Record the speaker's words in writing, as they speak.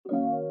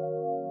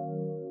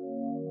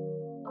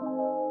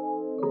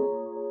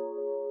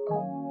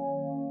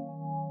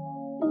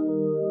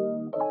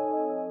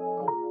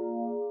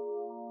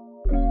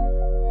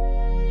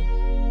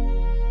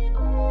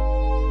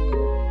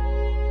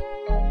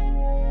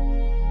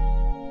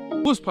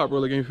What's pop,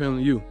 Roller Game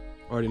family? You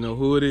already know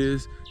who it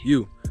is.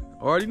 You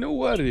already know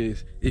what it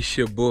is. It's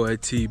your boy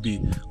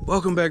TB.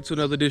 Welcome back to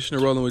another edition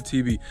of Rolling with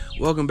TB.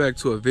 Welcome back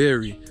to a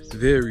very,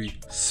 very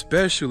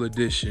special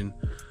edition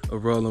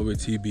of Rolling with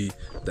TB.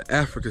 The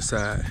Africa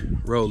side,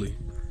 Rolly.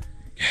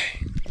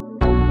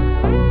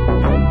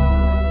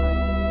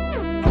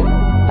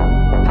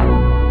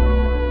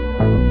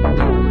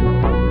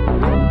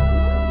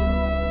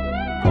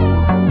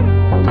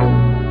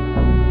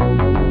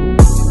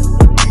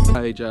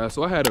 Alright, y'all,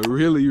 so I had a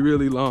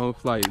really long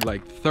flight,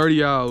 like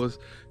 30 hours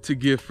to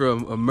get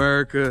from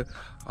America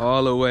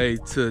all the way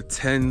to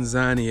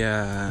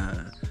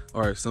Tanzania,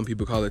 or some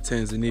people call it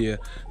Tanzania.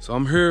 So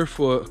I'm here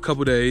for a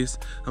couple days.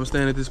 I'm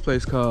staying at this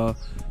place called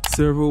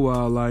Serval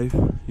Wildlife.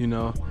 You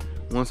know,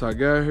 once I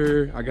got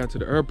here, I got to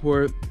the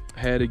airport, I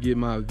had to get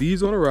my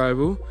visa on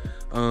arrival.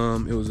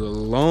 It was a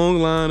long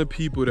line of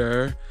people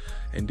there.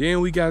 And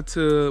then we got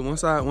to,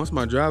 once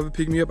my driver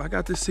picked me up, I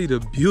got to see the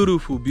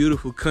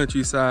beautiful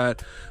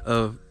countryside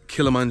of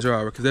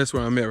Kilimanjaro, because that's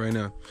where I'm at right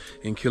now,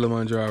 in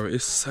Kilimanjaro.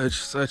 It's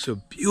such a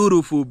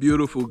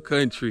beautiful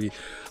country.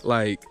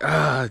 Like,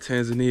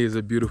 Tanzania is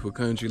a beautiful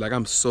country. Like,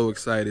 I'm so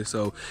excited.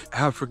 So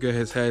Africa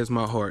has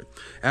my heart.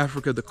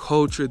 Africa, the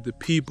culture, the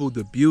people,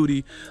 the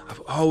beauty.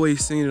 I've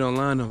always seen it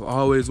online. I've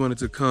always wanted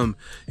to come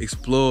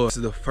explore. This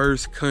is the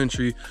first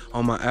country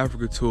on my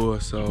Africa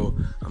tour, so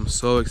I'm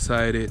so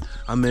excited.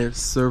 I'm at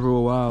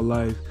Serval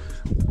Wildlife.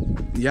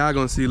 Y'all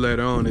gonna see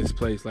later on this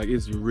place. Like,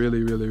 it's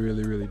really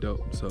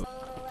dope. So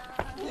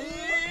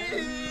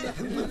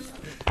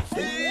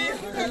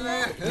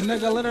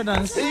make a little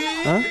dance.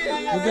 Huh?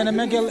 We're gonna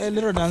make a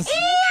little dance.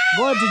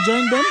 Go to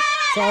join them,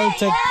 so I'll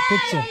take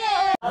picture.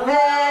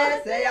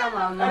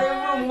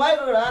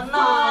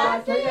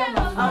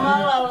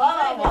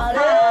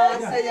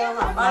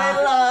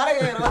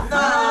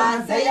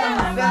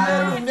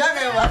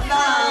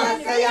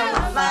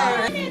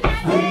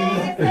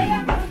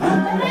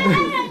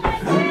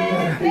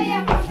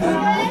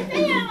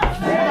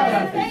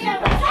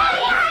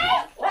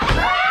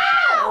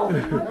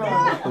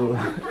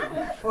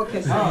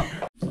 Okay, so.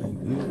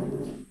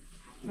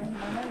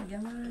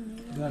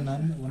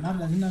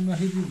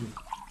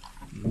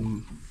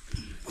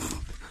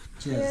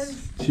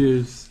 Cheers.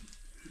 Cheers.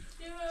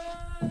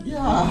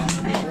 Yeah.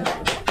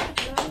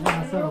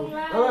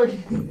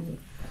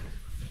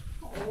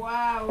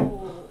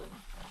 Wow.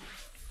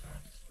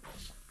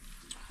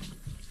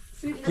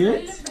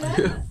 Good?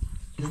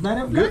 Is that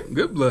a blood?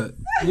 Good blood.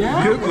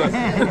 Yeah? Good blood.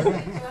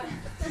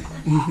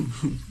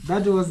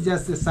 That was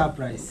just a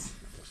surprise.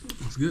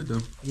 It's good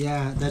though.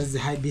 Yeah, that is the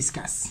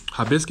hibiscus.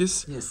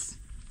 Hibiscus? Yes.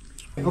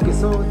 Okay,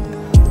 so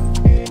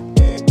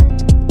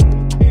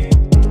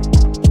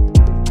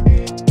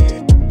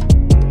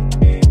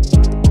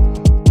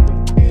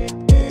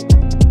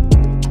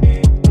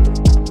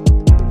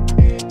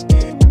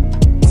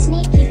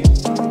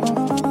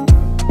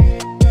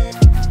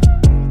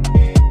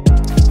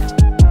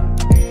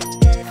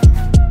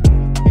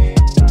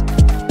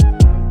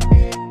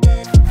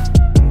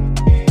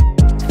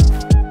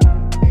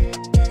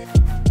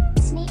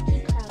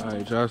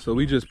so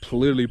we just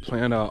literally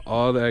planned out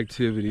all the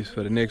activities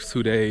for the next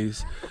 2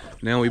 days.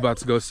 Now we about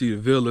to go see the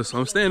villa. So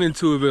I'm staying in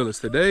 2 villas.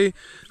 Today,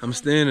 I'm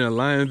staying in a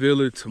lion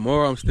villa.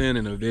 Tomorrow, I'm staying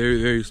in a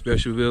very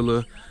special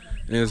villa.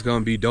 And it's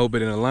gonna be doper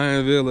than a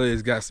lion villa.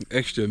 It's got some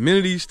extra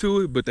amenities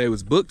to it, but they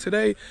was booked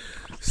today.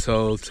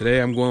 So today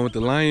I'm going with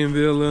the lion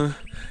villa.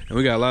 And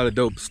we got a lot of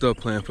dope stuff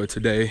planned for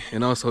today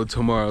and also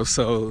tomorrow.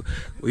 So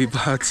we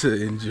about to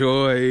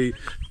enjoy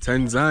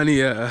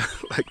Tanzania.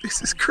 Like,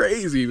 this is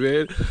crazy,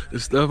 man. The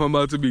stuff I'm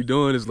about to be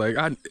doing is like,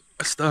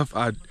 it's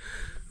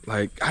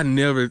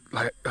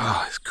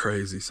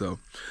crazy. So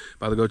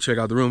about to go check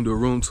out the room, do a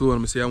room tour. I'm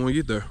gonna see how I wanna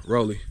get there.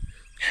 Rolly.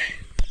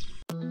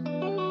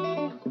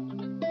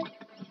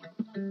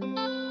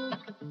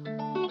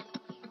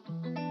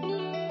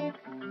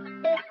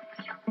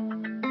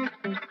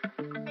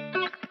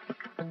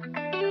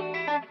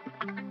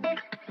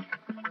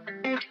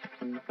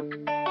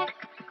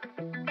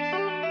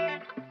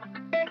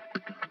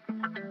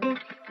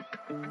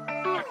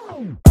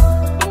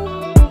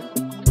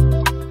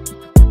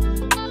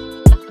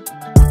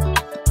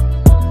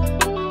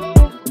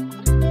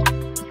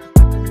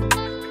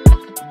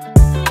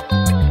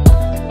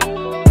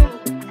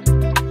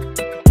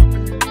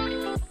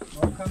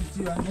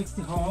 next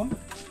home.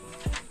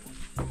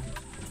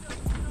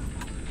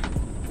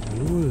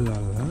 Ooh la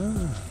la.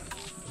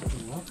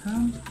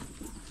 Welcome.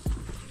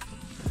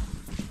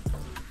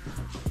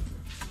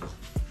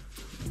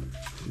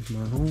 This is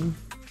my home.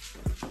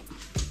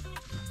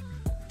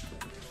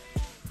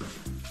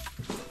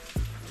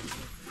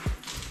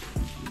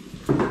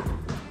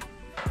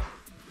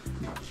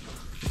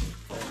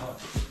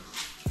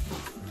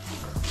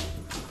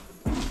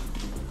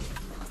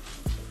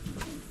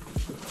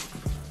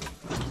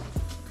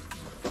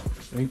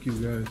 Thank you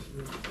guys.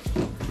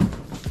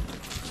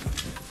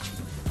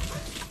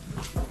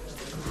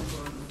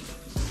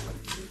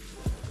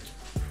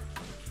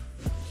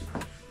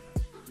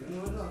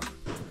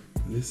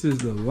 This is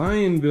the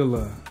Lion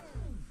Villa.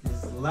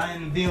 This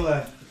Lion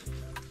Villa.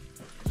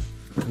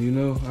 You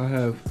know, I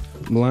have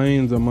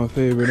lions are my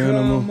favorite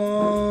animal. Come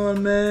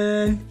on,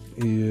 man.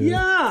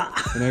 Yeah.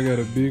 And I got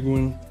a big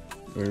one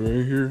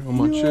right here on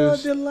my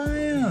chest. You are the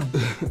lion.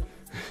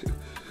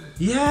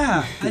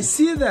 Yeah, I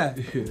see that.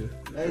 Yeah.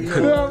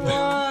 Come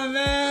on,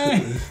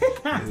 man.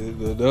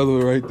 The other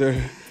one right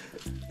there.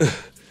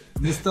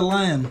 Mr.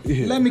 Lion.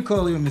 Yeah. Let me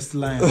call you Mr.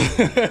 Lion.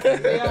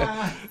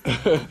 Yeah.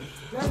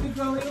 Let me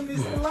call you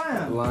Mr.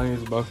 Lion.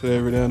 Lion's my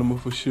favorite animal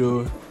for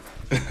sure.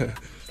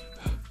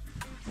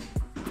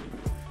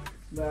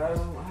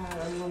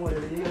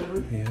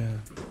 Yeah.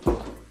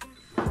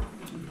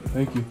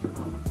 Thank you.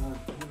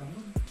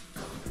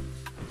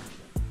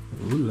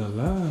 Ooh la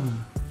la.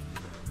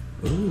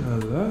 Ooh la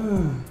la.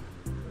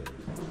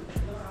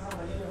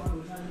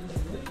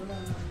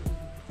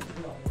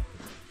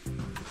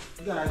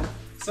 Guys,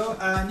 so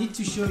I need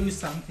to show you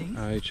something.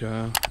 All right,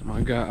 y'all.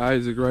 My guy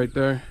Isaac right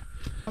there.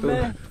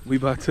 Man. We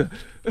about to.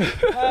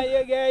 Hi,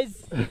 you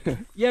guys.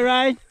 You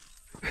right?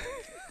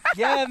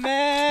 Yeah,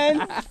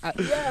 man.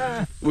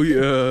 Yeah. We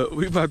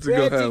about to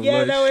go have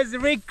together lunch.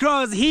 with Rick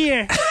Cross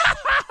here.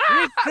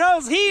 Rick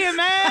Cross here,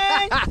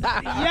 man.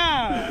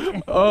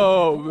 Yeah.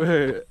 Oh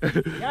man.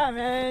 Yeah,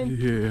 man.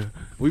 Yeah.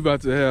 We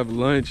about to have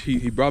lunch.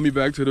 He brought me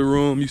back to the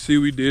room. You see,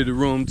 we did the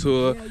room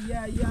tour.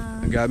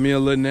 Yeah. Got me a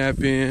little nap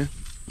in.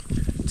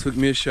 Took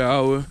me a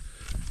shower.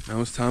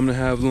 Now it's time to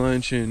have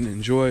lunch and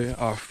enjoy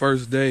our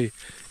first day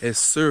at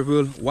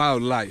Serval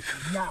Wildlife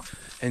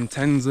in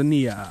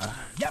Tanzania.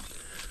 Yep.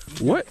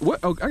 What?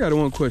 Oh, I got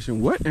one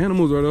question. What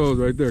animals are those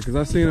right there? Because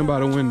I seen them by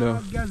the window.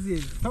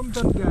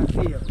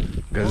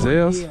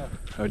 Gazelles?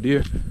 Or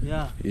deer?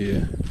 Yeah.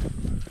 Yeah.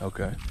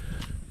 Okay.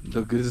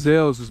 The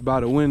gazelles was by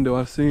the window.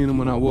 I seen them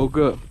when I woke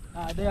up.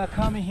 They are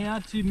coming here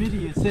to meet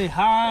you. Say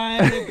hi,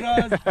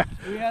 because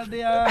we are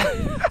there.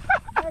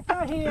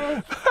 Come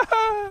here.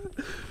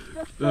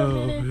 Just a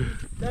minute.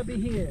 They'll be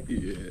here.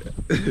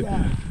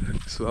 Yeah.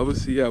 So I will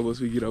see y'all once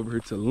we get over here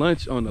to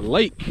lunch on the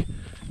lake.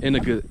 In a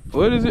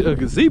what is it? A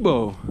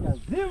gazebo.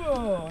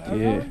 Gazebo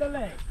around the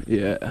lake.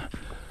 Yeah.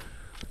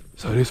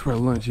 So this is where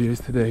lunch is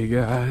today,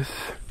 guys.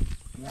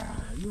 Yeah,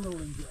 you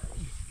will enjoy.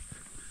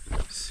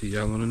 See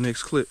y'all on the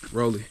next clip.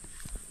 Roll it.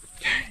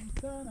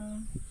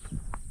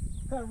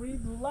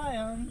 Karibu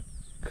lion.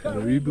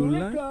 Karibu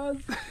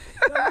lion.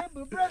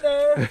 Karibu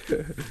brother.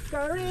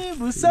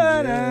 Karibu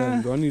sana.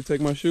 Yeah. Do I need to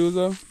take my shoes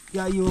off?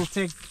 Yeah, you will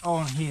take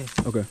on here.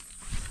 Okay.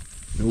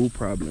 No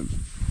problem.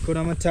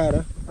 Kuna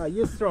Matata.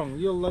 You're strong.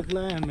 You're like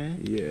lion, man.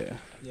 Yeah.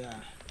 Yeah.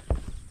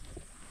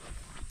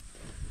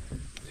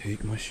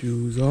 Take my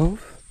shoes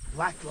off.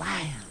 Like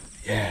lion.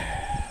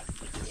 Yeah.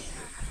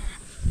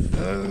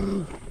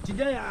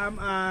 Today I'm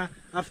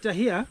after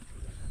here,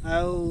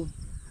 I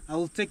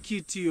will take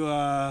you to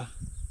your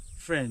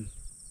friend.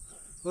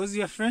 Who's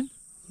your friend?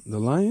 The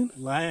lion?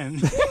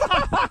 Lion.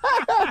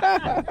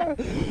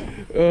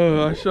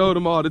 I showed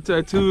them all the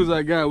tattoos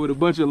I got with a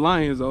bunch of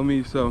lions on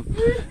me. So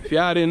if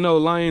y'all didn't know,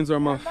 lions are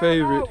my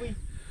favorite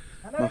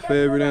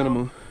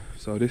animal.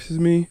 So this is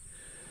me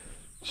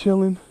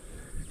chilling.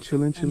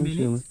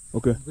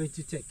 Okay. I'm going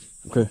to take.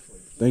 Okay.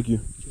 Thank you.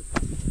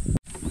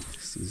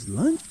 This is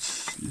lunch.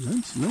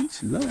 Lunch.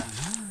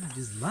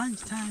 It's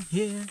lunch time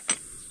here.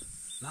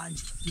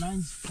 Lunch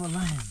for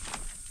lion.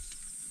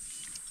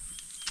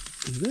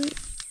 Is that?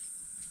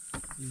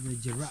 It's a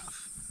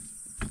giraffe.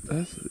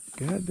 That's a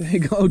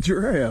goddamn old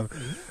giraffe.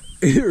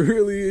 It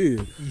really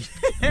is.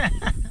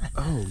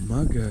 Oh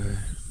my God.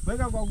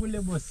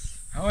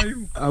 How are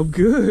you? I'm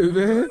good,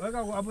 man.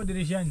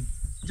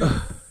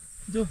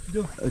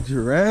 A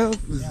giraffe,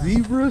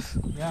 zebras.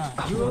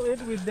 Yeah, you will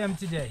eat with them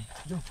today.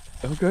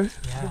 Okay.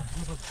 Yeah.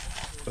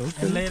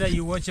 Okay. And later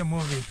you watch a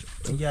movie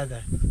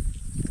together.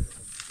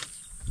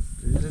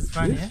 That is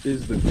funny. This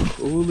is the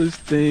coolest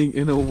thing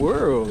in the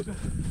world.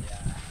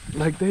 Yeah.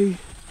 Like they.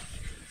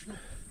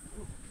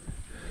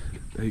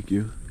 Thank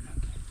you.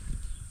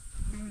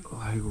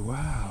 Like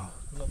wow.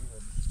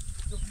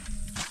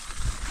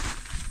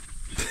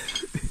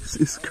 This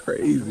is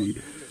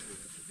crazy.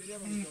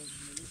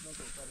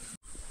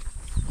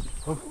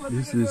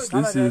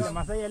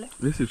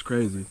 This is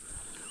crazy.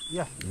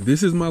 Yeah.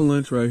 This is my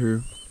lunch right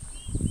here.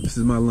 This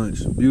is my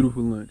lunch.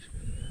 Beautiful lunch.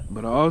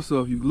 But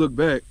also, if you look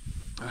back,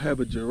 I have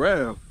a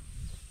giraffe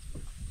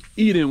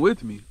eating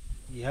with me.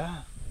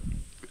 Yeah.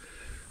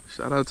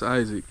 Shout out to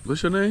Isaac.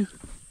 What's your name?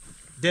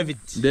 David.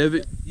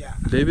 Yeah.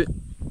 David.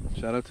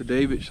 Shout out to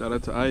David. Shout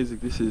out to Isaac.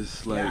 This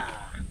is like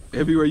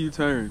everywhere you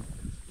turn.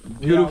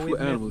 Beautiful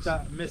animals.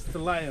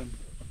 Mr. Lion.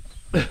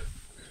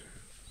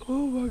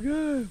 Oh my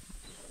God.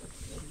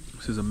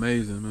 This is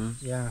amazing, man.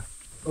 Yeah.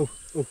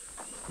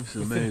 This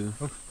is amazing.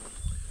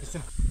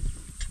 Listen.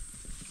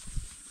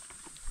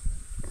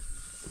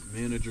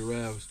 Man of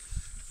giraffes.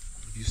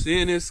 If you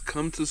seeing this,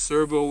 come to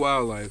Serval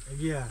Wildlife.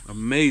 Yeah.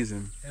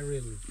 Amazing.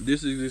 Really.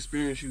 This is the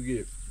experience you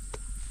get.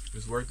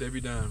 It's worth every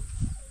dime.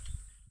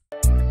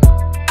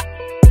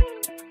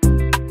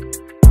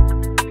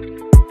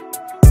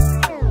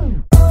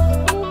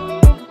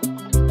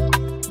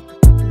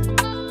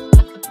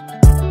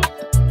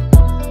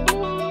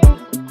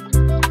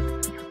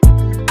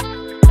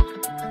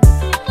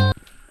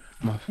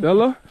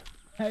 Stella,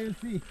 I will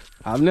see.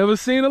 I've never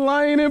seen a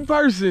lion in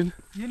person.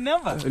 You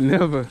never?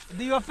 Never. This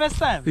is your first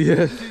time?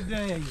 Yes.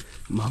 Today.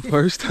 My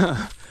first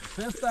time.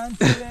 First time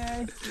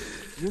today.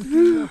 You'll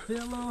see your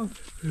fellow.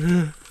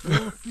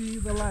 You'll see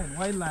the lion,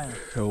 white lion.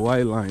 A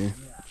white lion.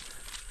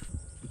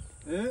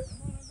 Yeah.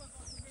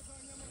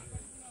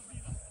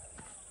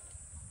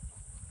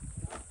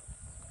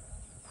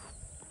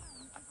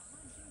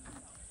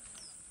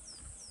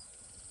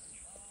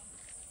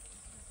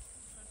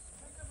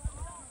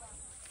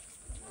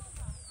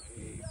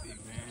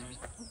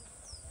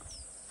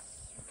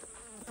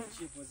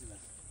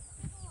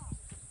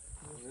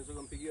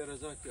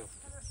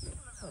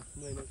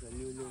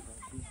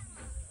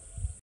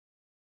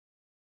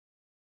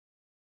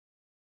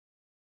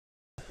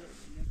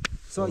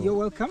 So you're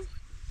welcome.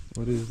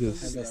 What is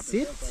this? Have a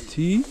seat.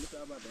 Tea?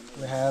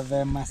 We have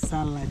a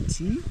masala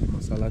tea.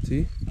 Masala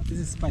tea? This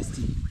is spice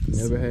tea.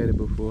 Never had it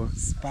before.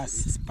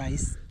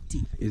 Spice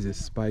tea. Is it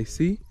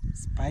spicy?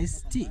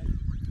 Spice tea.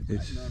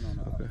 It's,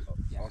 okay.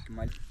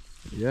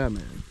 Yeah,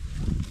 man.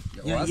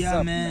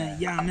 Yeah, man.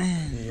 Yeah,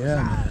 man.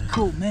 Yeah, man.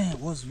 Cool, man.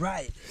 Was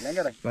right.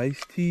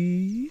 Spice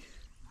tea.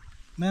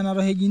 Man, I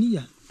don't have any.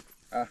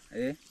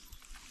 Eh?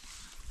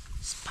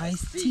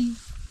 Spice tea.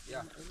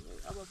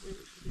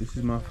 This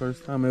is my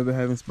first time ever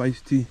having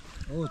spiced tea.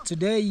 Oh,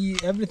 today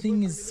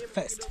everything is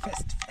fast.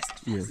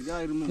 Yes.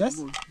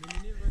 Yes?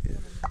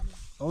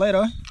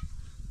 Later.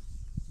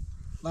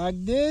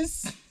 Like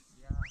this.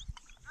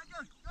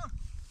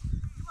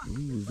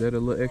 Ooh, is that a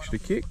little extra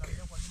kick?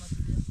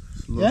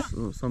 Yeah.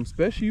 Some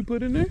special you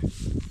put in there?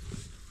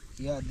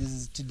 Yeah, this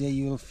is today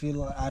you'll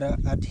feel at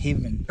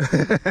heaven.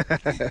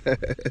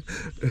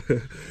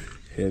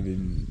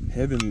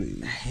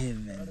 Heavenly.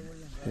 Heaven.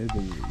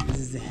 This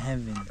is the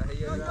heaven.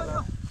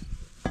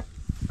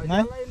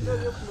 Right?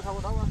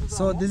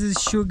 So this is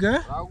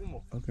sugar.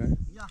 Okay.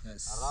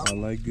 Yes. I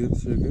like good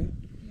sugar.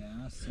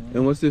 Yeah. So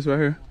And what's this right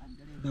here?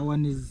 that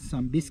one is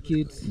some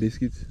biscuits.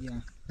 Biscuits?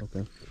 Yeah.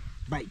 Okay.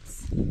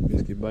 Bites.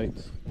 Biscuit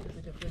bites.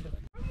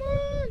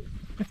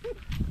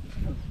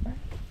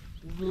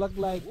 You look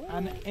like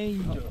an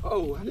angel.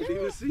 Oh, I didn't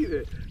even see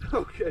that.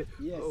 Okay.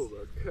 Yes. Oh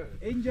my God.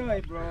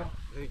 Enjoy, bro.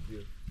 Thank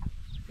you.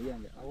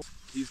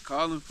 He's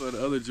calling for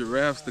the other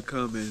giraffes to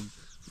come in.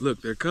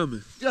 Look, they're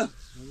coming. Joe.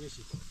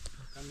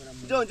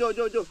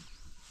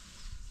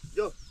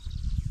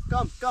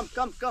 Come.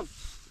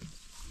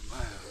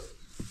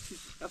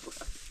 Wow.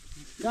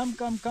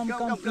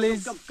 Come,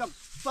 please. Come.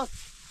 Fast.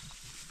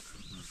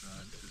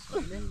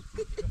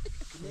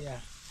 Yeah.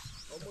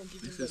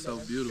 This is so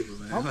beautiful,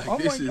 man. How Like,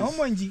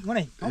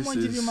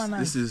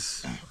 this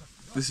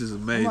is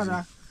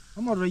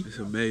amazing. It's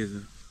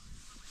amazing.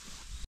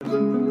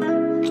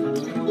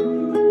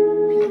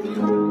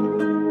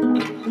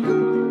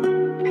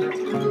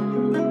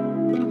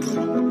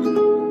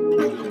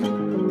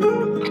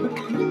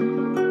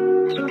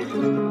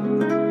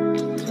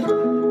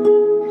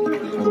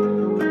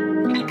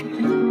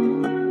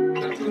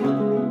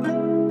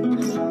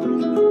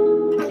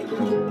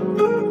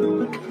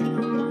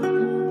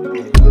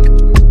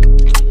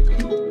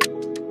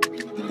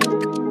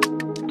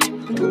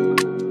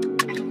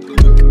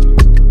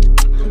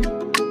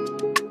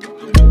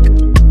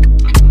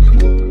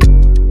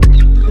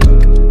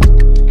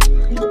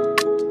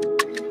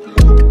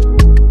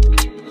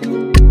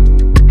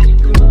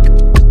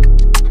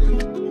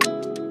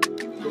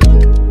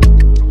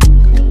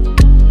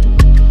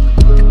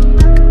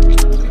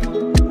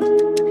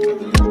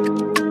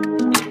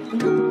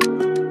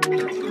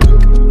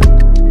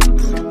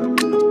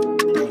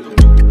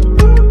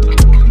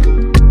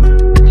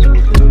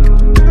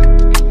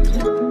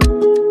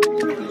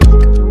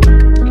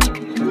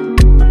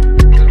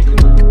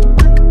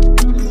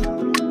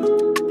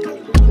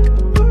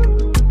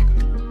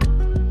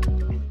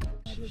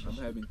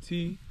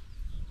 Tea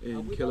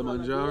in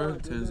Kilimanjaro,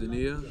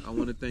 Tanzania. I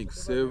want to thank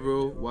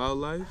Serval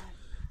Wildlife.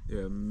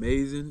 They're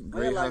amazing,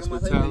 great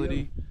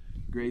hospitality,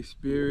 great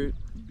spirit,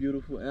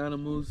 beautiful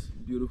animals,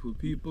 beautiful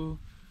people.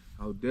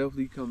 I'll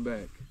definitely come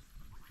back.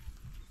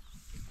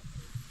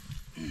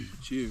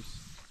 Cheers.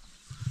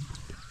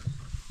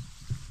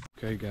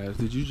 Okay guys,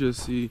 did you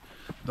just see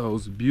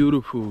those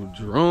beautiful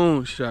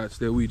drone shots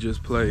that we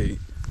just played?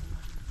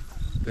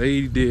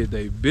 They did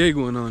a big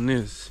one on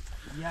this.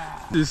 Yeah.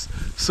 Just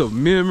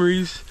some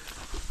memories.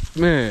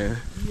 Man.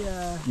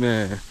 Yeah.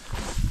 Man.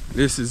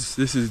 This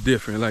is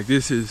different. Like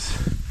this is,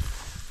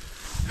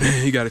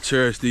 man, you gotta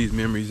cherish these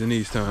memories in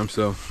these times.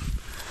 So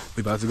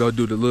we about to go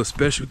do the little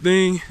special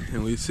thing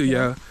and we'll see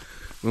y'all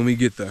when we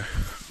get there.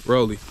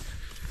 Rolly.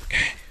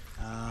 Okay.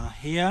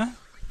 Here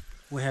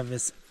we have a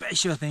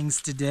special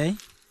things today.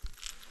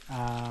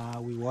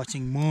 We're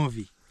watching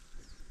movie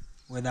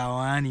with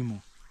our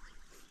animal.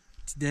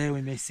 Today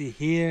we may see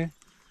here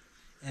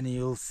and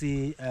you'll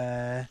see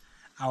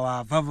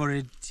our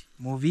favorite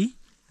movie.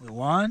 We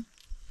want,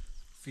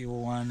 if you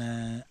want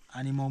an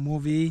animal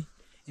movie,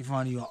 if you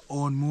want your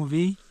own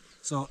movie,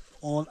 so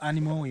all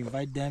animal, we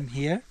invite them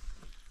here.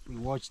 We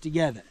watch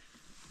together.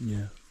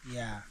 Yeah.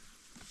 Yeah.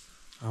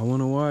 I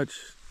want to watch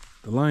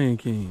The Lion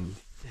King.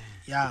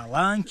 Yeah,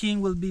 Lion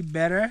King will be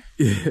better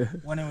Yeah.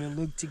 when we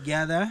look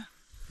together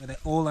with the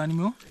old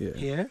animal. Yeah.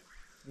 Here,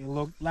 we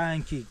look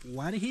Lion King.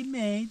 What he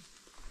made?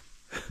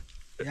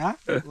 Yeah,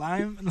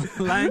 Lion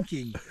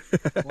King.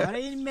 What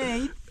he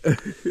made?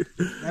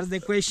 That's the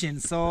question.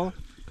 So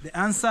the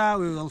answer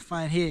we will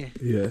find here.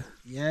 Yeah.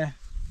 Yeah.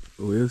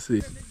 We'll see.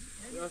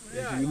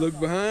 If you look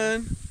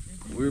behind,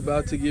 we're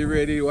about to get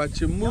ready to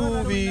watch a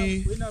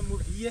movie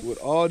with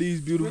all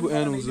these beautiful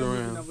animals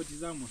around.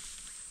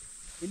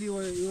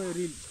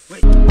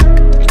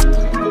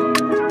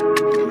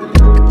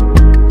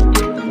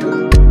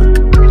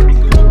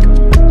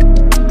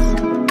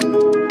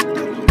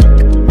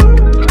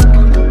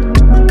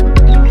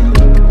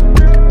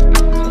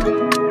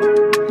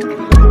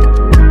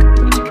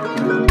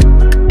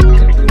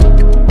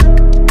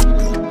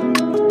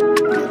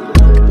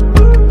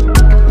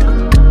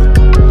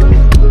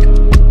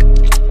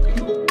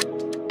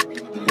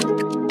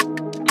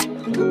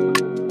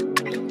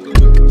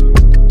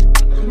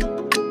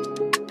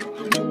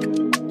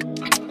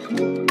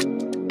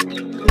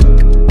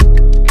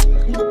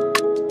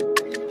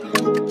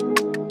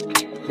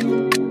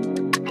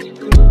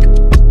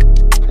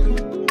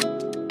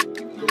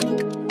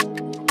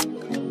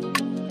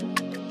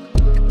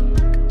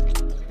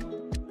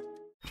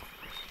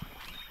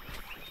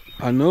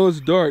 I know it's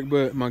dark,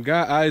 but my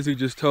guy Isaac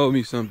just told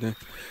me something.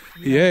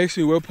 He asked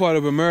me what part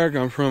of America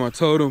I'm from. I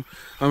told him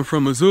I'm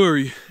from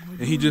Missouri,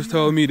 and he just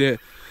told me that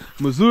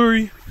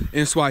Missouri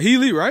in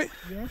Swahili, right?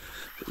 Yes.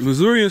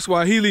 Missouri in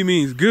Swahili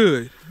means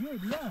good.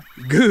 Good, yeah.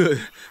 Good.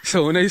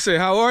 So when they say,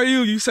 how are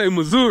you? You say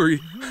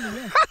Missouri.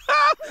 Yes.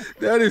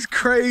 That is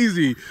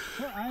crazy.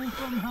 So I'm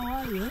from how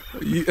are you?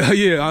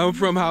 Yeah, I'm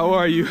from how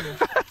are you?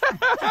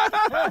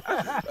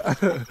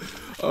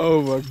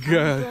 Oh my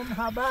God. I'm from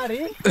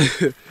Habari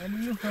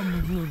and you from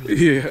Missouri.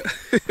 Yeah.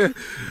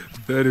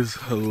 That is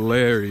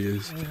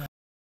hilarious.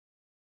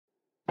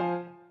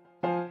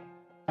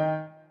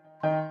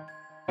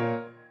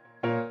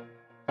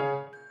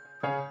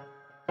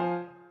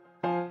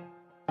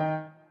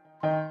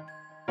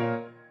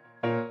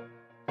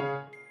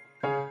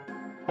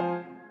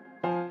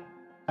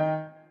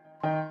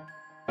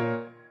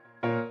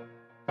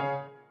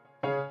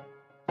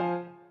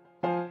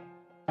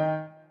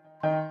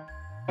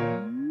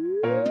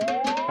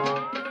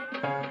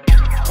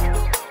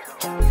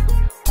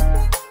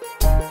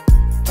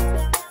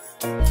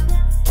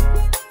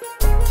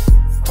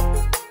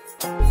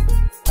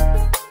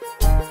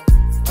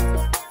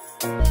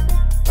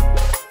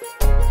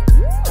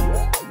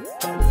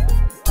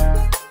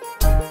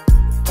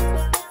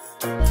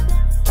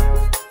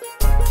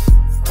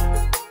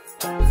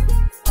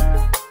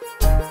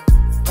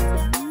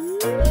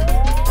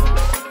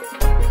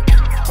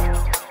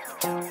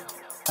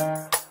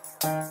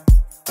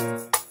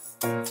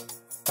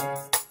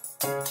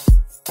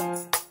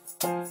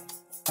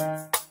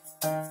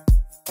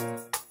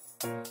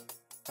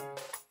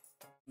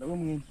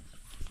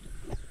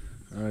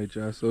 Alright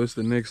y'all, so it's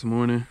the next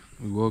morning.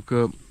 We woke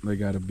up, they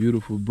got a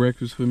beautiful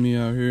breakfast for me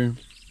out here.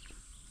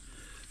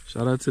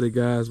 Shout out to the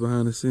guys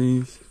behind the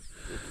scenes.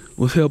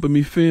 Was helping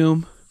me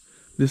film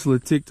this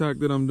little TikTok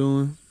that I'm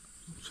doing.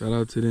 Shout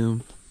out to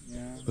them.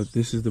 Yeah. But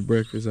this is the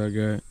breakfast I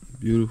got.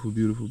 Beautiful,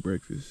 beautiful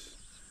breakfast.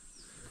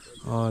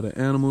 All the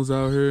animals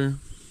out here.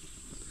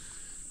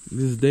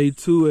 This is day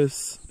 2 at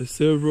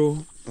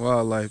Serval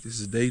Wildlife. This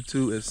is day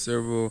 2 at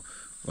Serval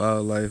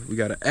Wildlife. We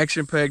got an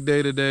action-packed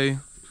day today.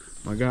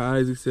 My guy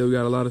Isaac said we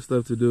got a lot of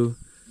stuff to do.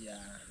 Yeah.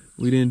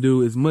 We didn't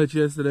do as much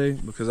yesterday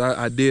because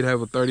I did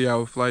have a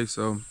 30-hour flight,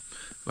 so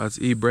about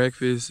to eat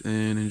breakfast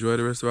and enjoy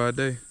the rest of our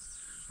day.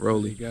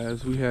 Rolly. Hey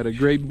guys, we had a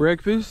great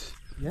breakfast.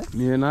 Yes.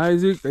 Me and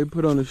Isaac, they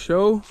put on a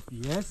show.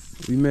 Yes.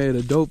 We made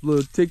a dope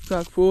little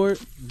TikTok for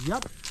it.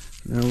 Yep.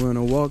 Now we're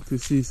gonna walk to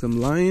see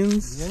some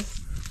lions. Yes.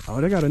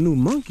 Oh, they got a new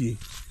monkey.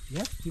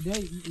 Yes,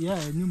 today, yeah,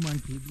 a new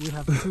monkey. We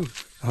have 2.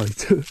 Oh,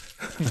 two.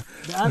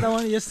 The other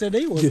one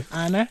yesterday was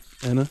Anna.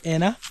 Anna.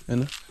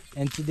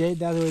 And today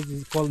that was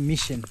is called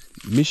Mission.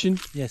 Mission?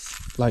 Yes.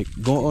 Like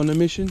go on a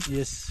mission?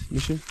 Yes.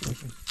 Mission?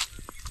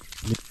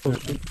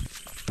 Okay.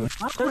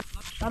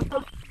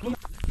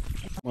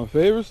 My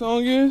favorite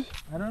song is?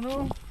 I don't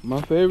know. My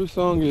favorite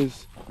song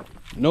is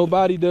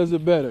Nobody Does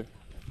It Better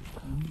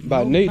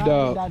by Nate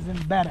Dogg. Nobody does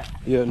it better.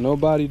 Yeah,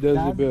 Nobody Does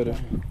It Better.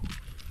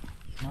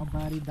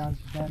 Nobody does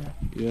better.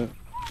 Yeah.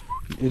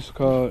 It's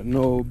called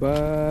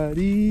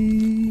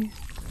Nobody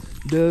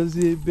Does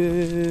It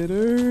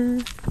Better.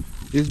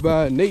 It's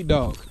by Nate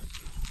Dogg.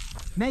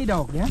 Nate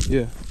Dogg, yeah?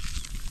 Yeah.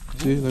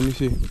 See, let me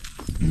see.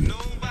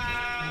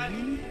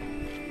 Nobody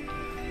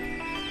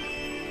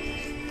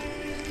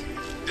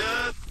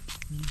does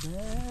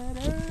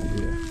better.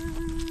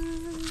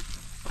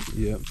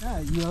 Yeah.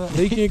 Yeah.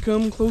 They can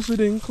come closer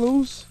than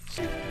close.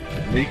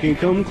 They can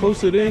come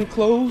closer than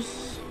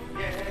close.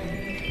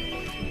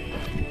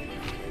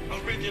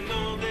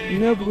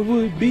 Never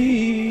would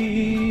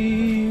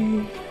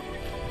be.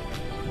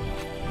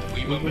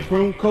 We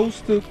from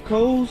coast to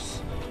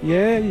coast.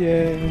 Yeah,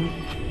 yeah.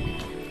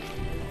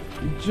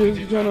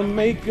 Just gonna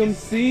make them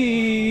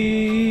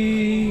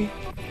see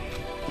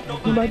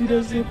Bro,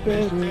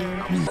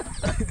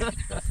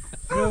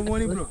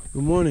 morning, bro.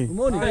 Good morning. Good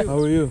morning. How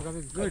are you?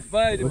 Good.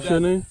 Fine. What's your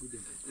name?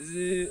 This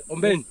is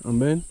Omben. I'm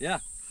Ben. Yeah.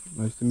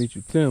 Nice to meet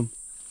you. Tim.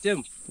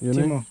 Tim. Your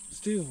name? Timo.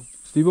 Steve.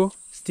 Steve-O?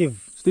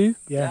 Steve. Steve?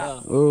 Yeah.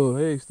 Oh,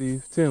 hey,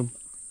 Steve. Tim.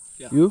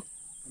 Yeah. You?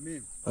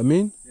 Amin.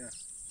 Amin? Yeah.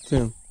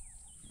 Tim.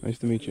 Nice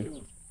to meet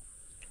you.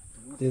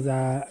 These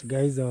are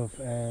guys of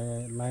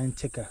lion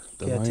taker.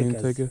 The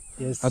lion taker?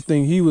 Yes. I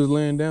think he was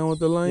laying down with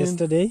the lion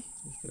Yesterday?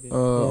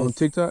 on Yes.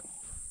 TikTok.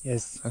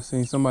 Yes. I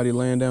seen somebody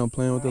laying down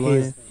playing with the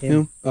lion.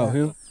 Him. Oh, Yeah.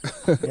 him?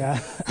 Yeah.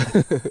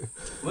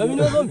 Wewe ni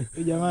nani?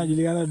 Huyu jamaa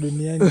anajulikana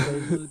duniani.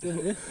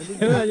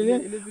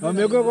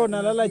 Wamekuwa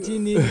nalala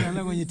chini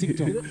nalala kwenye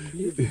TikTok.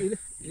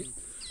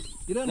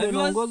 Ile ndio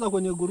inaongoza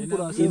kwenye grupu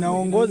la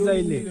Inaongoza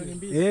ile.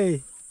 Hey.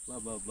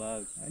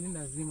 Baba. Yaani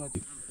lazima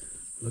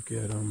Look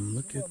at him.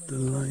 Look at the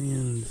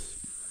lions.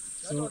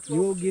 So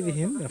you give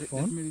him the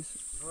phone.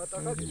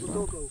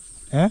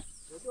 Eh?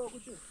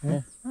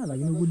 Ah,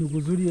 lakini huku ni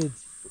kuzuri eti.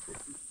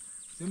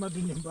 Sema tu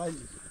ni mbali.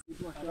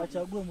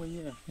 Achague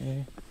mwenyewe.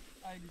 Eh.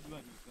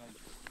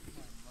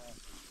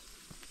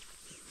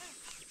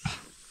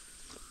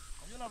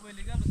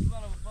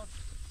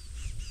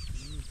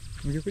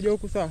 Ukikuja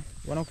huku saa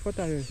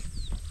wanakufuata wewe.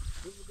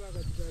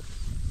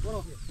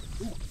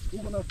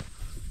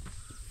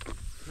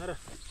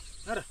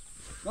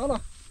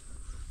 Nara.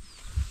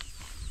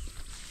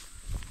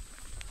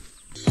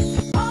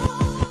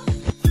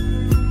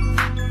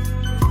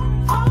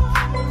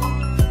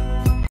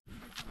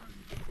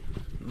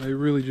 They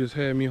really just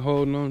had me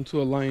holding on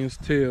to a lion's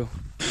tail.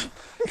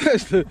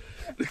 That's the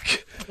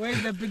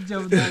Where's the picture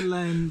of that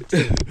lion?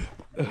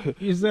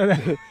 You saw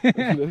that?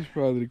 that's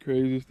probably the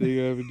craziest thing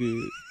I ever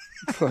did.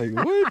 It's like,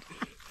 what?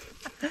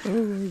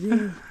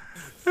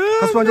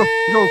 Oh my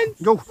god.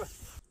 Go.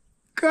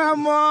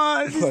 Come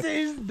on, this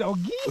is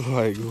doggy.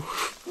 Like,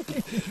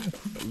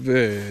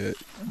 man.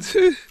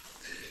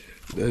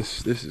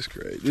 This is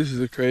great. This is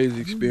a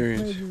crazy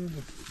experience.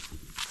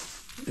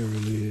 It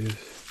really is.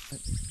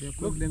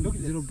 Look them,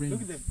 zero brain.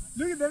 Look at them.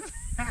 Look at them.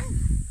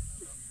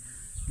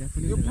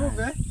 Definitely You prove,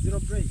 eh? Zero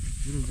brain.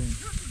 Zero brain.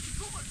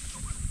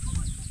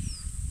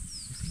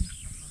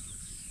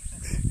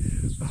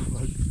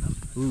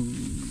 Ooh.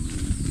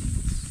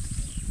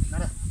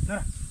 Nara.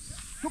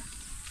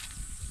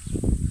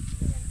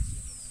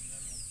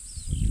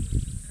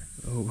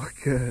 Oh my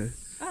god.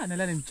 Ah,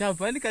 nala ni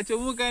mchapa. Ali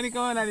kachomuka ni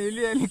kama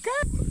ananilia nika.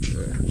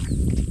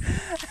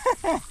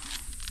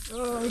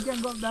 Oh, we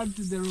can go back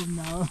to the room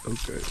now.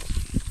 Okay.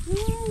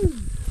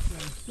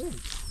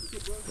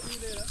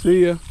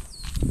 See ya.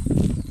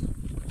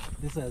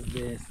 This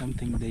is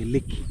something they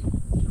lick.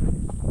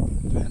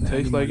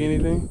 Tastes like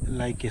anything?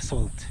 Like a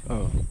salt.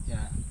 Oh,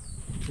 Yeah.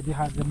 It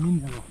has a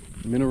mineral.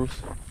 minerals.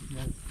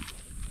 Yes.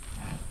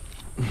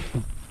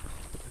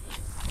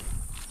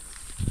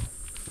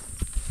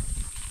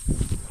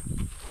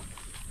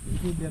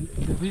 This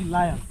is the real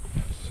lion.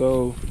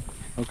 So,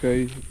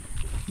 okay.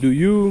 Do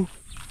you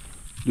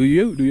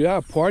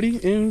have party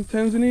in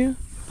Tanzania?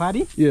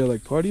 Party? Yeah,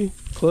 like party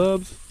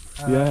clubs.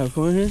 Yeah, have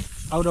fun here.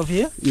 Out of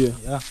here? Yeah.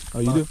 Yeah. Oh,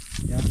 you do?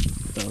 Yeah.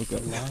 Oh,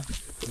 okay. Yeah.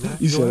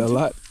 You said a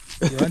lot.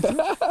 You want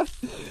to?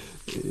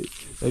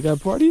 They got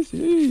parties?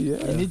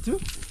 Yeah. You need to?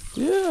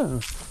 Yeah.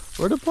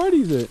 Where the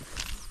parties at?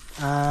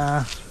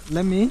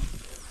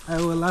 I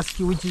will ask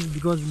you which is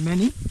because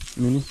many.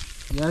 Mini.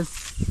 Yes.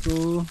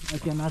 So I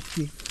can ask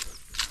you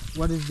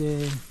what is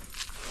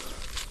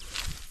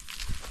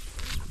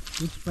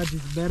which part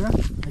is better.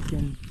 I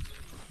can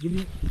give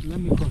you, let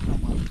me call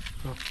someone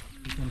so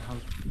you can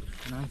help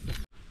and answer.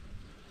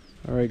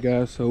 All right,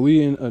 guys. So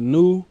we in a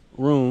new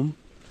room.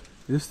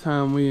 This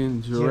time we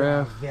in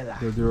Giraffe Villa.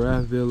 the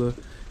Giraffe Villa.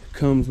 It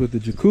comes with the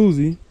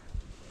jacuzzi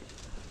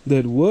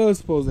that was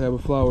supposed to have a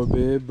flower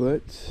bed,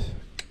 but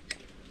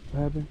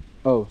what happened?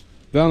 Oh,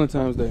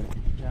 Valentine's Day.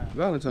 Yeah.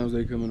 Valentine's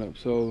Day coming up.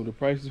 So the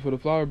prices for the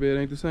flower bed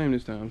ain't the same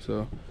this time.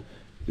 So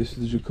this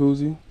is the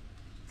jacuzzi.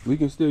 We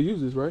can still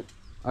use this, right?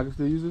 I can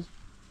still use this?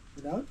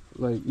 Without?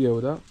 Like, yeah,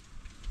 without?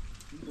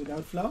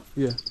 Without flour?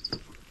 Yeah.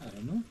 I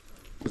don't know.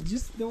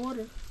 Just the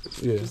water.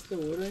 Yeah. Just the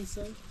water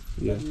inside.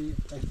 Yeah.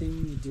 But I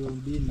think it will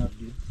be not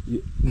good.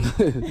 Yeah.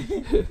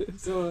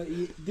 So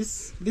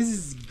this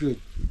is good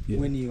Yeah.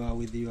 when you are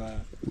with your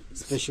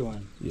special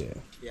one. Yeah.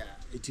 Yeah,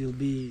 it will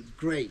be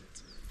great.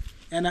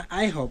 And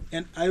I hope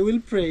and I will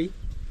pray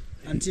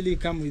until you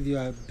come with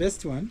your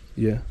best one,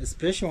 Yeah. a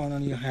special one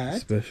on your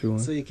head, Special one.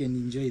 so you can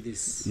enjoy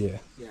this. Yeah.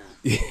 Yeah.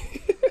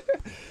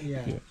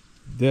 Yeah. Yeah.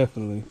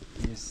 Definitely.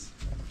 Yes.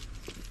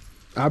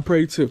 I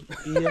pray too.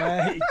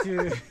 Yeah,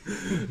 too.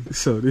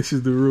 So this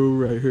is the room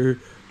right here.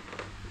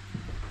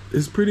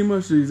 It's pretty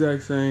much the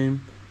exact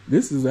same.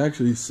 This is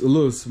actually a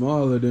little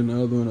smaller than the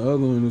other one. The other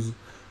one was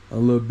a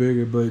little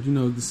bigger, but you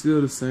know, it's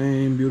still the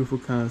same beautiful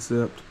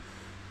concept.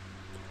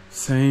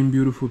 Same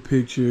beautiful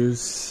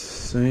pictures,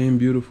 same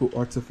beautiful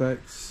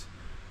artifacts.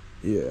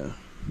 Yeah.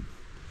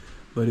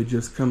 But it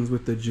just comes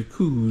with the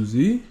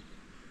jacuzzi.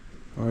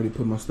 I already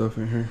put my stuff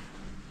in here.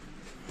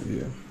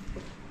 Yeah.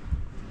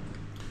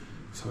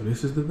 So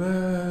this is the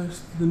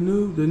best. The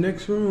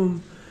next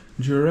room.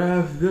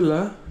 Giraffe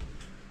Villa.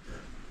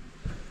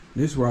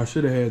 This is where I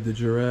should have had the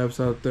giraffes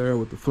out there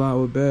with the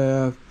flower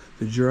bath,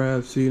 the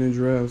giraffe seat and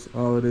giraffes,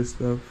 all of this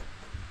stuff.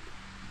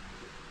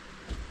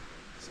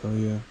 So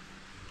yeah.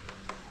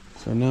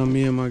 So now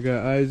me and my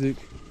guy Isaac,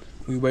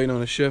 we waiting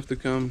on the chef to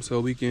come so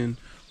we can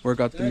work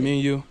out the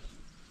menu,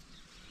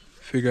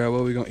 figure out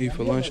what we're gonna eat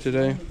for lunch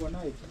today.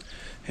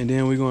 And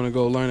then we're gonna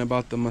go learn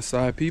about the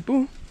Maasai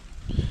people.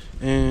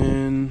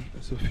 And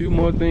there's a few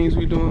more things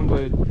we're doing,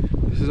 but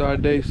this is our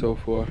day so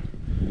far.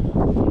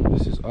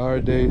 This is our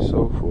day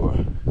so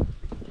far.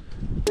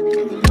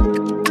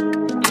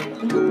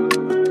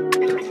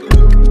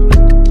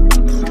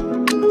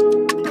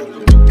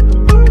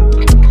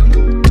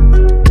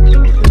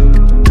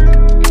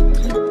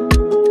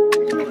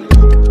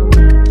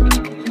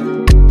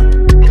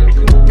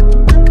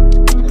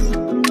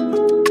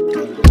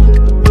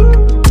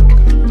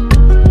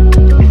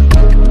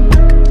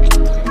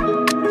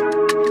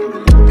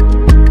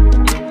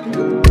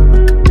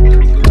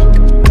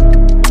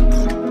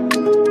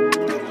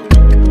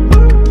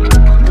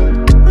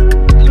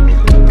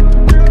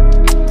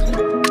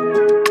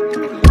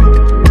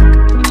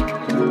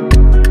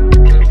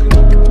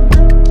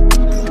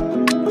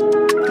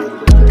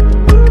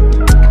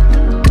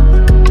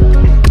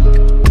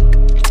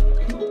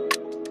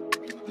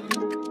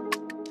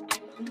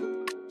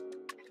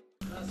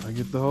 I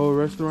get the whole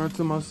restaurant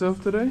to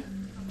myself today?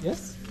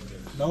 Yes?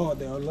 No,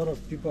 there are a lot of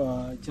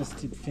people just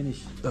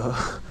finished.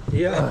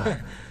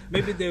 Yeah.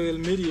 Maybe they will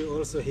meet you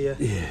also here.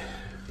 Yeah.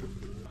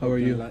 How are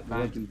you?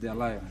 They're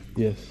alive.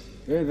 Yes.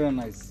 Very, very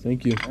nice.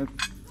 Thank you. Good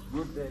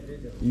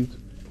You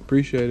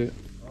appreciate it.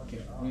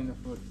 Okay, bring the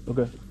food.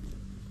 Okay.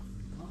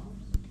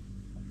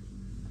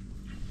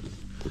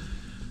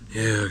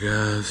 Yeah,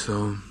 guys,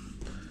 so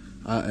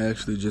I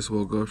actually just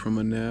woke up from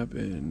a nap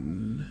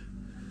and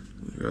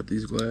I got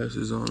these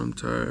glasses on. I'm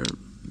tired.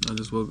 I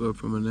just woke up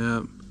from a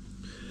nap.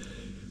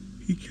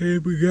 He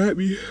came and got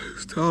me.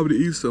 It's time to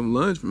eat some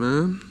lunch,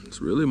 man. It's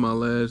really my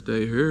last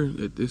day here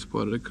at this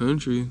part of the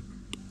country.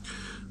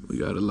 We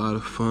got a lot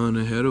of fun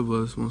ahead of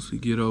us once we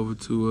get over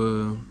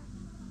to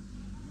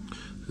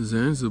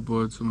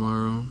Zanzibar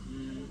tomorrow.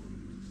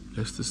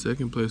 That's the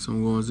second place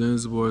I'm going.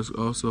 Zanzibar is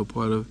also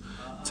part of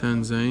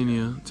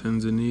Tanzania,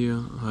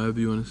 however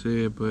you want to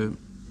say it, but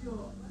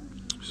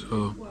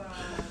so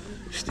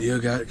still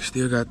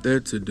got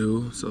that to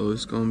do. So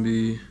it's gonna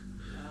be,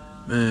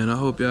 man, I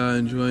hope y'all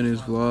enjoying this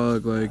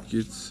vlog. Like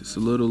it's a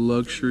little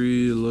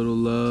luxury, a little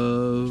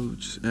love,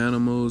 just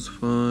animals,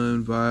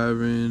 fun,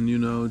 vibrant, you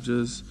know,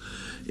 just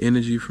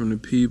energy from the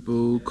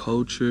people,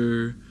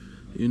 culture,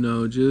 you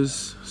know,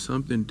 just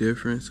something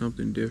different. So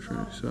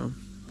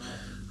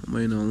I'm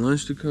waiting on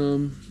lunch to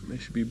come. They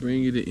should be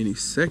bringing it any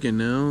second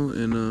now.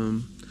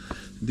 And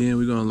then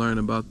we're gonna learn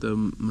about the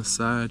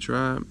Maasai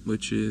tribe,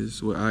 which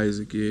is where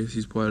Isaac is.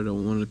 He's part of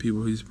one of the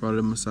people. He's part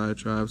of the Maasai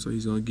tribe, so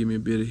he's gonna give me a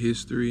bit of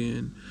history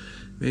and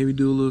maybe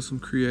do some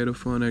creative,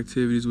 fun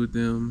activities with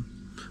them.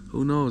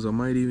 Who knows? I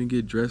might even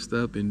get dressed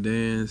up and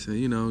dance, and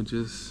you know,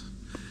 just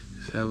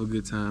have a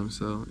good time.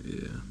 So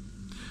yeah.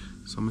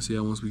 So I'm gonna see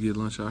how once we get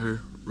lunch out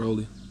here.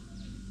 Rolly.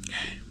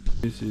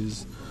 This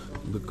is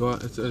the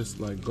it's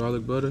like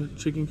garlic butter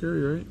chicken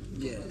curry, right?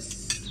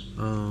 Yes.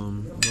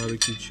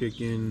 Barbecue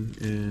chicken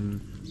and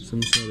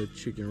some sort of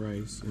chicken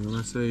rice. And when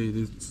I say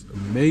it's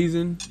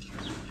amazing,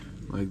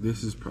 like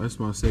that's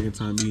my second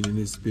time eating.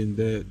 It's been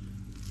that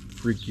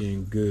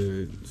freaking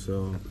good.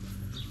 So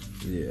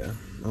yeah,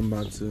 I'm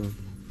about to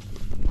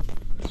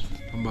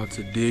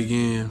dig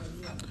in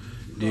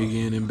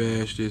and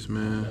bash this,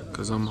 man,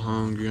 cause I'm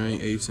hungry. I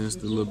ain't ate since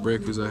the little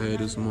breakfast I had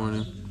this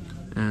morning.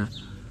 And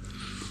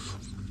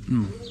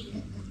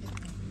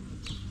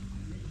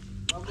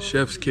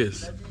chef's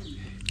kiss.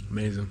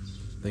 Amazing.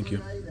 Thank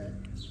you.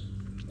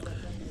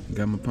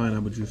 Got my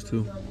pineapple juice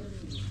too.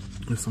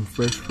 And some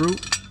fresh fruit.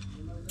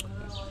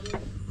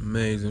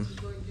 Amazing.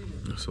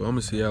 So I'm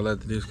gonna see y'all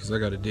after this because I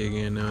gotta dig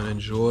in now and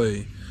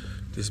enjoy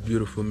this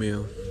beautiful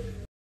meal.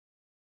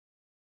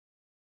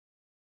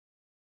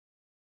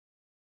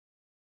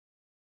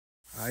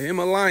 I am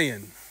a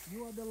lion.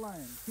 You are the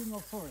lion, king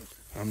of forest.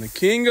 I'm the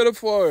king of the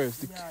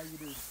forest. Yeah, you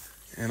do.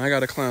 And I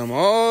gotta climb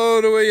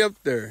all the way up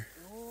there.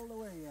 All the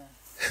way,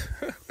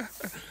 yeah.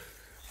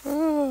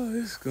 Oh,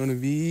 it's gonna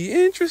be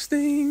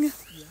interesting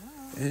Yeah.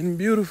 and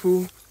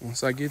beautiful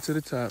once I get to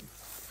the top.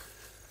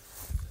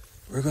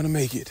 We're gonna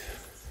make it.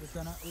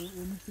 We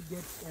need to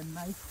get a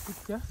nice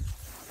picture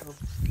of,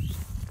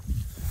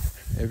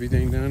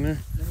 Everything down there?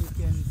 then you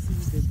can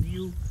see the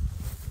view,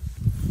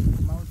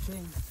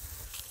 mountain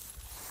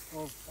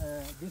of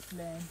this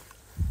land.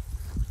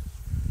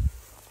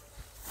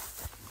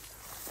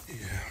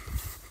 Yeah.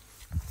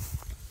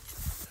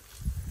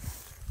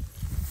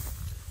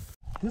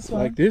 This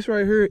one, Like this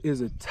right here is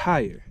a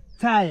tire.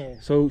 tire.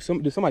 So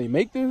did somebody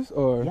make this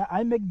or? Yeah,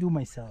 I do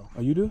myself.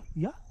 Oh, you do?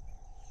 Yeah.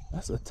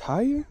 That's a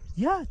tire?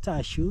 Yeah,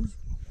 tire shoes.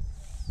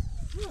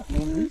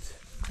 What?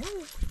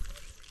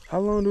 How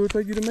long do it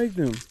take you to make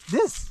them?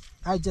 This,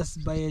 I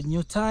just buy a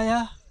new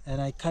tire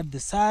and I cut the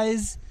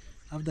size.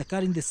 After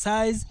cutting the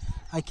size,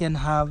 I can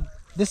have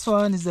This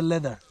one is the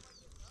leather.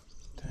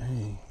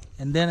 Dang.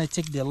 And then I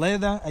take the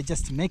leather, I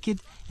just make it,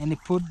 and I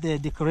put the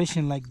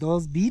decoration like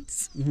those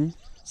beads.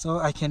 So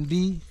I can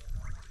be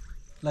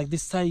like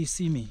this style you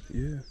see me.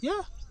 Yeah.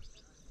 Yeah.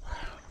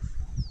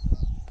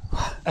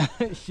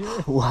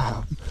 Sure.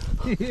 Wow.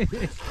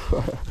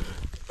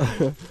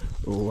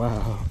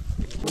 Wow.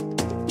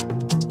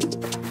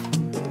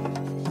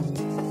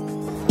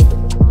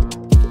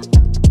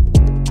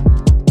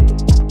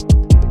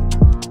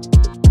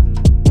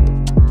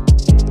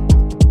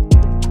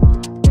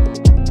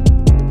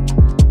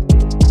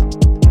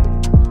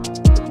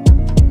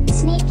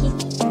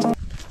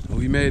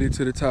 We made it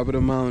to the top of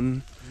the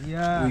mountain.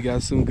 Yeah. We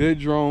got some good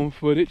drone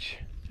footage.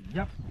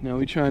 Yep. Now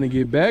we're trying to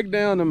get back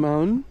down the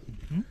mountain.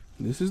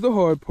 This is the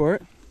hard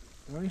part.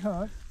 Very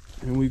hard.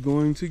 And we're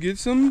going to get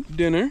some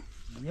dinner.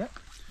 Yep.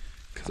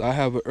 Because I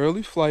have an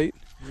early flight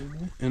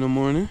in the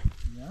morning.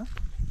 Yeah.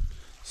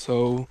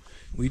 So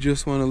we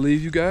just want to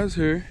leave you guys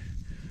here.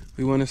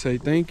 We want to say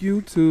thank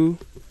you to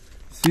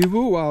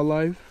Serval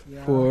Wildlife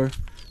for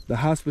the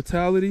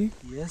hospitality.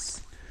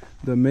 Yes.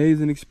 The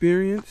amazing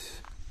experience.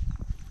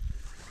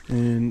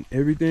 And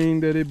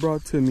everything that it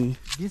brought to me.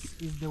 This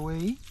is the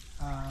way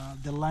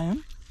the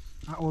lion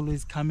are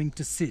always coming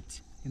to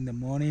sit in the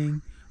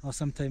morning, or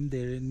sometimes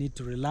they need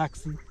to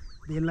relax.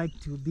 They like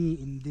to be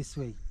in this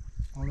way,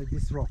 only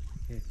this rock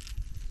here.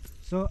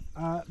 So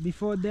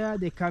before there,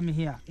 they come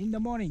here in the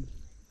morning.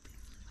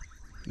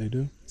 They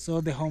do?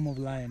 So the home of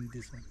lion,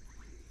 this one.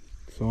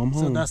 So I'm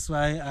home. So that's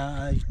why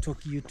I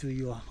took you to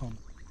your home.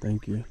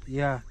 Thank you.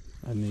 Yeah.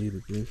 I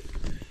needed this.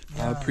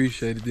 Yeah. I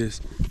appreciated this.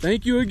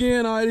 Thank you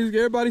again, Isaac.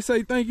 Everybody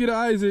say thank you to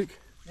Isaac.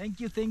 Thank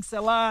you. Thanks a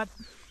lot.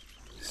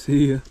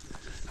 See ya.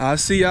 I'll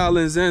see y'all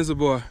in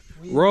Zanzibar.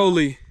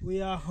 Rolly.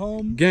 We are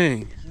home.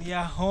 Gang. We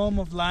are home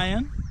of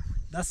lion.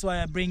 That's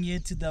why I bring you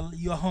to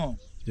your home.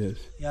 Yes.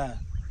 Yeah.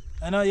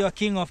 I know you're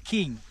king of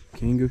king.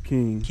 King of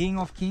king. King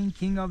of king,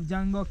 king of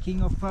jungle,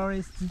 king of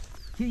forest,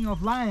 king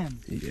of lion.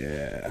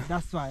 Yeah.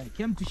 That's why I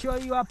came to show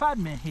you your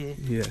apartment here.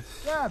 Yes.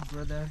 Yeah,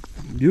 brother.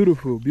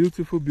 Beautiful,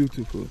 beautiful,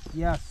 beautiful.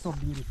 Yeah, so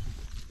beautiful.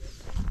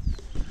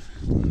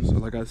 So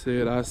like I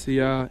said, I'll see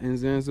y'all in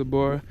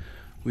Zanzibar.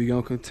 We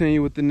gonna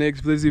continue with the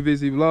next Blizzy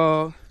Busy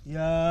vlog.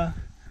 Yeah.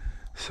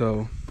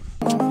 So